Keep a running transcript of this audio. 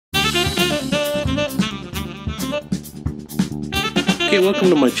Hey, welcome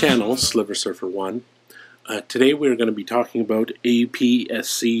to my channel, Sliver Surfer 1. Today we're going to be talking about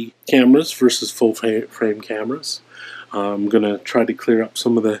APS-C cameras versus full frame cameras. I'm going to try to clear up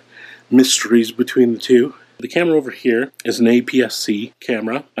some of the mysteries between the two. The camera over here is an APS-C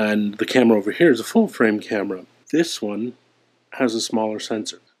camera, and the camera over here is a full frame camera. This one has a smaller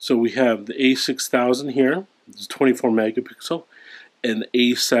sensor. So we have the A6000 here, it's 24 megapixel, and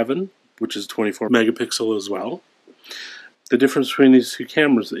the A7, which is 24 megapixel as well. The difference between these two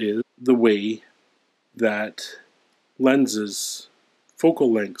cameras is the way that lenses,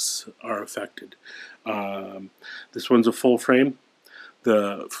 focal lengths are affected. This one's a full frame.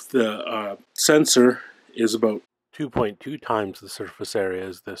 The sensor is about 2.2 times the surface area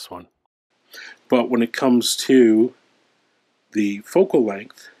as this one. But when it comes to the focal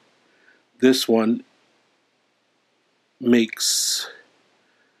length, this one makes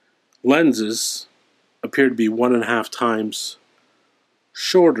lenses appear to be 1.5 times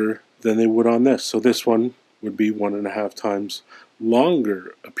shorter than they would on this. So this one would be 1.5 times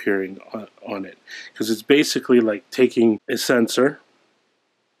longer appearing on it, because it's basically like taking a sensor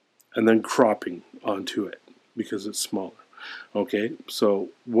and then cropping onto it because it's smaller. Okay, so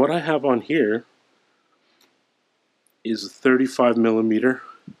what I have on here is a 35 millimeter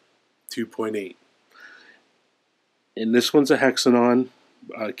 2.8, and this one's a Hexanon,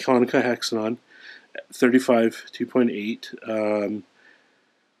 Konica Hexanon 35 2.8.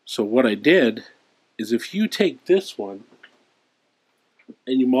 So what I did is, if you take this one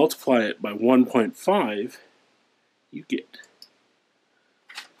and you multiply it by 1.5, you get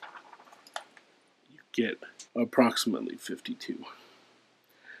approximately 52.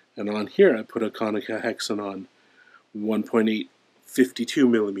 And on here I put a Konica Hexanon 1.8 52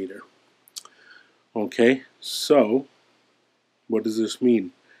 millimeter. Okay, so what does this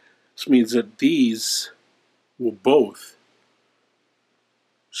mean? This means that these will both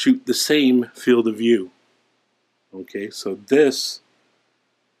shoot the same field of view. Okay, so this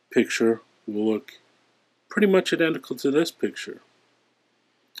picture will look pretty much identical to this picture,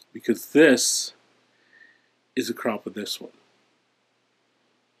 because this is a crop of this one.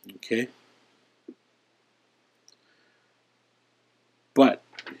 Okay, but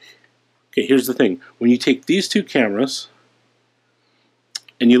here's the thing: when you take these two cameras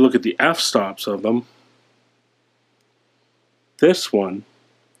and you look at the f-stops of them, this one,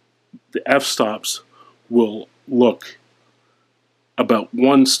 the f-stops will look about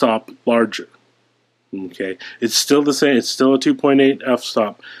 1 stop larger. Okay, it's still the same, it's still a 2.8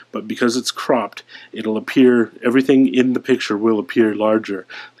 f-stop, but because it's cropped, it'll appear, everything in the picture will appear larger.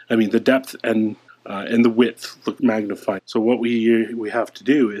 I mean, the depth and the width look magnified. So what we have to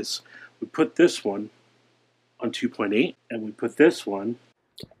do is, we put this one on 2.8 and we put this one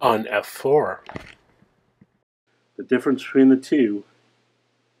on f4. The difference between the two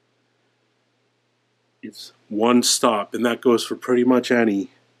is 1 stop, and that goes for pretty much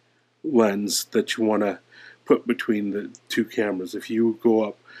any lens that you want to put between the two cameras. If you go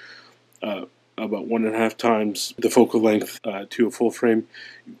up about 1.5 times the focal length to a full frame,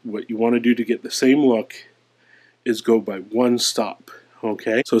 what you want to do to get the same look is go by 1 stop.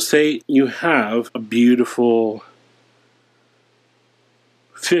 Okay, so say you have a beautiful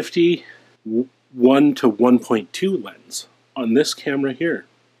 50 1 to 1.2 lens on this camera here.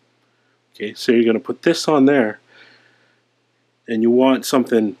 Okay, so you're going to put this on there, and you want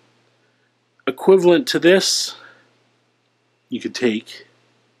something equivalent to this. You could take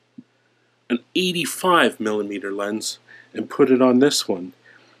an 85 millimeter lens and put it on this one,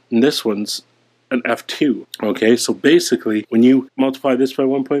 and this one's an f2. Okay, so basically when you multiply this by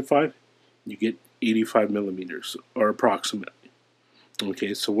 1.5, you get 85 millimeters, or approximately.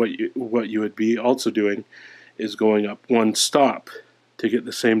 Okay, so what you would be also doing is going up 1 stop to get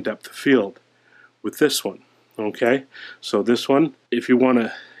the same depth of field with this one. Okay, so this one, if you want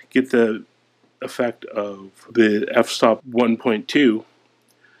to get the effect of the f-stop 1.2,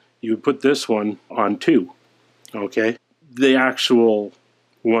 you would put this one on 2. Okay, the actual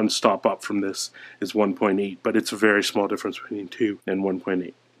 1 stop up from this is 1.8, but it's a very small difference between 2 and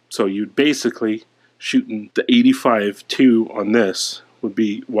 1.8. So you'd basically, shooting the 85.2 on this would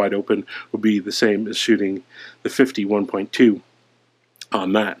be wide open, would be the same as shooting the 51.2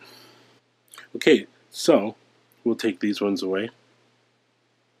 on that. Okay, so we'll take these ones away.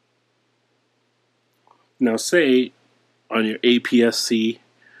 Now say on your APS-C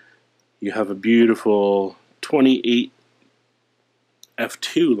you have a beautiful 28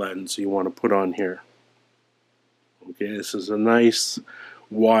 f2 lens you want to put on here. Okay, this is a nice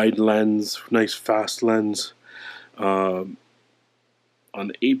wide lens, nice fast lens. On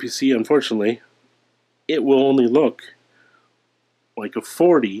the APS-C, unfortunately, it will only look like a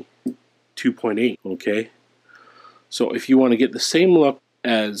 40 2.8, okay? So if you want to get the same look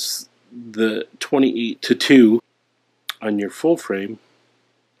as the 28-2 on your full frame,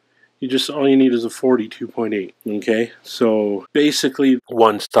 all you need is a 40 2.8, okay? So basically,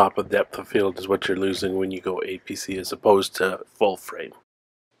 one stop of depth of field is what you're losing when you go APS-C as opposed to full frame.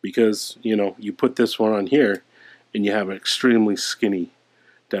 Because, you know, you put this one on here and you have an extremely skinny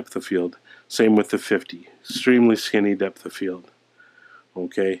depth of field. Same with the 50, extremely skinny depth of field,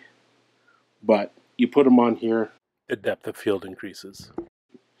 okay? But you put them on here, the depth of field increases.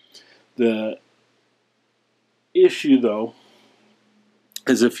 The issue, though,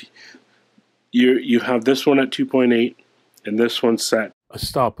 is if you have this one at 2.8 and this one set a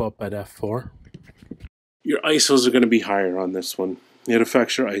stop up at f4, your ISOs are going to be higher on this one. It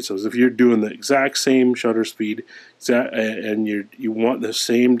affects your ISOs. If you're doing the exact same shutter speed and you want the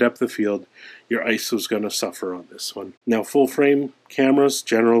same depth of field, your ISO is going to suffer on this one. Now, full frame cameras,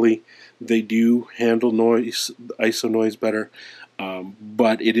 generally, they do handle noise, ISO noise better,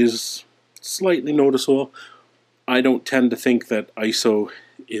 but it is slightly noticeable. I don't tend to think that ISO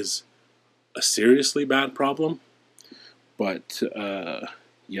is a seriously bad problem, but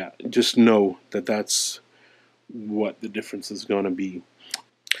yeah, just know that that's what the difference is going to be.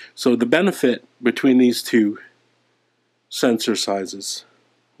 So the benefit between these two sensor sizes,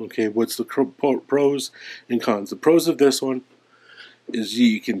 okay, what's the pros and cons? The pros of this one is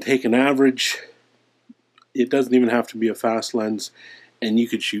you can take an average, it doesn't even have to be a fast lens, and you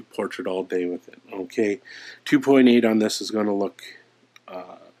could shoot portrait all day with it, okay? 2.8 on this is going to look,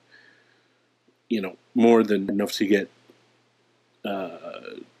 you know, more than enough to get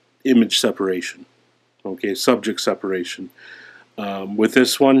image separation, okay, subject separation. With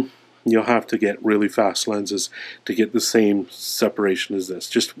this one, you'll have to get really fast lenses to get the same separation as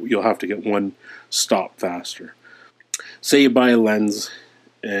this. You'll have to get one stop faster. Say you buy a lens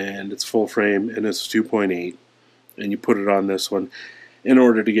and it's full frame and it's 2.8 and you put it on this one. In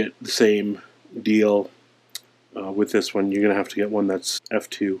order to get the same deal with this one, you're going to have to get one that's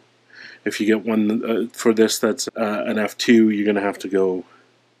f2. If you get one for this that's an f2, you're going to have to go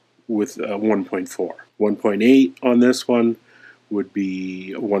with 1.4. 1.8 on this one would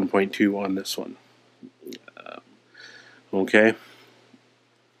be 1.2 on this one. Okay.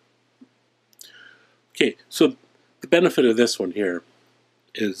 Okay, so the benefit of this one here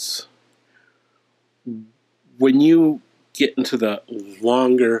is when you get into the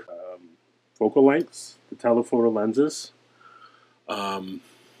longer focal lengths, the telephoto lenses,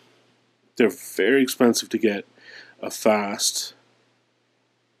 they're very expensive to get a fast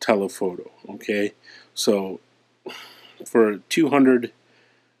telephoto, okay? So for 200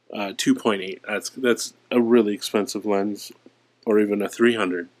 2.8, that's a really expensive lens, or even a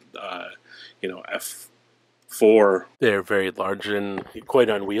 300, you know, f4. They're very large and quite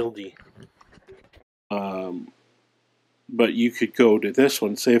unwieldy. But you could go to this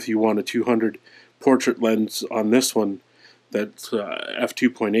one, say if you want a 200 portrait lens on this one that's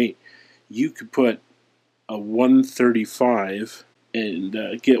f2.8, you could put a 135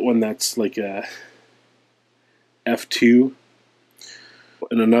 and get one that's like a f2.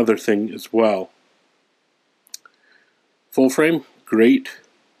 And another thing as well, full frame, great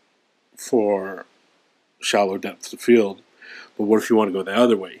for shallow depths of field, but what if you want to go the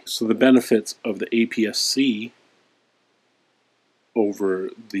other way? So the benefits of the APS-C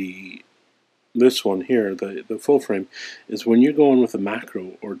over this one here, the full frame, is when you're going with a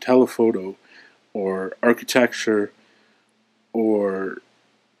macro or telephoto or architecture or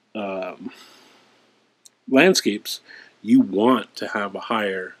landscapes, you want to have a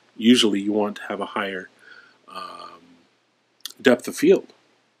higher, usually you want to have a higher depth of field,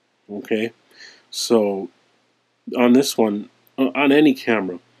 okay? So on this one, on any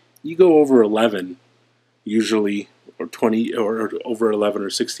camera, you go over 11 usually, or 20, or over 11 or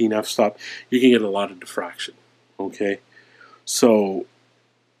 16 f-stop, you can get a lot of diffraction, okay? So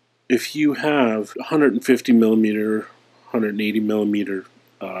if you have 150 millimeter, 180 millimeter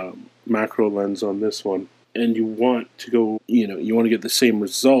macro lens on this one, and you want to go, you know, you want to get the same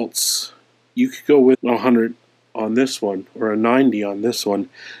results, you could go with 100 on this one or a 90 on this one,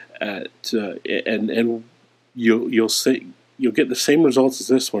 and you'll get the same results as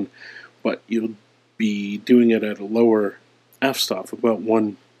this one, but you'll be doing it at a lower f-stop, about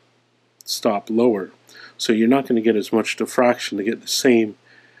one stop lower. So you're not going to get as much diffraction to get the same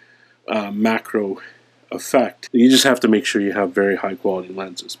macro effect. You just have to make sure you have very high quality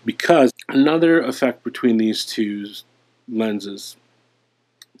lenses, because another effect between these two lenses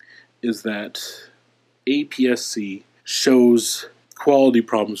is that APS-C shows quality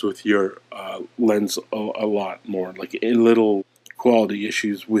problems with your lens a lot more, like in little quality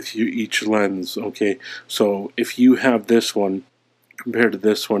issues with each lens. Okay, so if you have this one compared to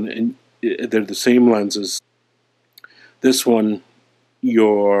this one, and they're the same lenses, this one,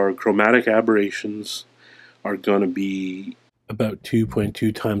 your chromatic aberrations are going to be about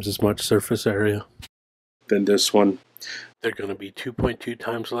 2.2 times as much surface area than this one. They're going to be 2.2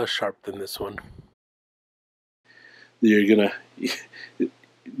 times less sharp than this one. You're going to...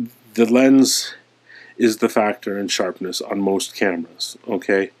 The lens is the factor in sharpness on most cameras,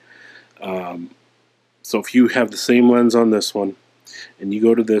 okay? So if you have the same lens on this one, and you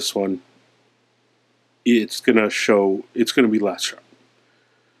go to this one, it's going to be less sharp,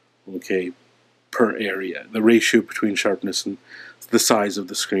 okay, per area. The ratio between sharpness and the size of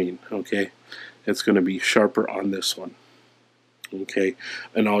the screen, okay? It's going to be sharper on this one, okay?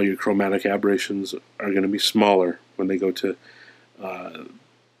 And all your chromatic aberrations are going to be smaller when they go to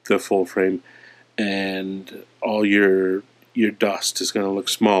the full frame, and all your dust is going to look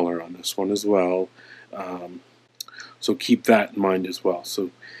smaller on this one as well. So keep that in mind as well. So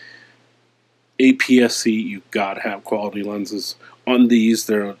APS-C, you've got to have quality lenses. On these,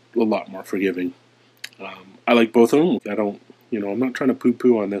 they're a lot more forgiving. I like both of them. I don't, I'm not trying to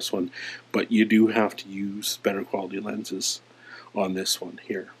poo-poo on this one, but you do have to use better quality lenses on this one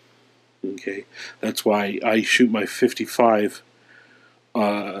here. Okay, that's why I shoot my 55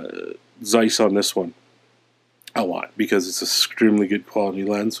 Zeiss on this one a lot, because it's an extremely good quality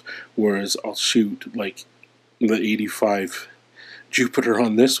lens, whereas I'll shoot like the 85 Jupiter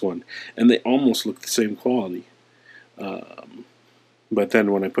on this one, and they almost look the same quality. But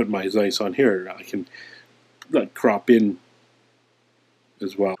then when I put my Zeiss on here, I can crop in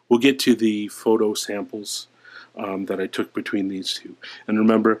as well. We'll get to the photo samples that I took between these two. And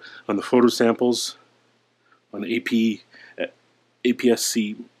remember, on the photo samples, on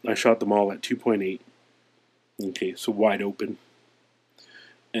APS-C, I shot them all at 2.8. Okay, so wide open.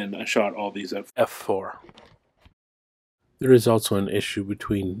 And I shot all these at f4. There is also an issue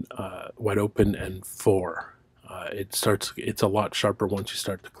between wide open and 4. It's a lot sharper once you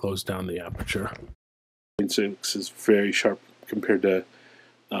start to close down the aperture. 0.6 is very sharp compared to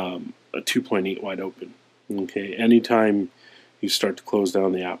a 2.8 wide open. Okay, anytime you start to close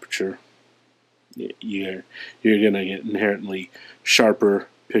down the aperture, you're gonna get inherently sharper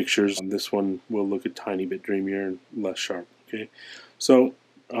pictures. This one will look a tiny bit dreamier and less sharp. Okay, so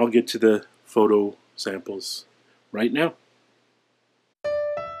I'll get to the photo samples right now.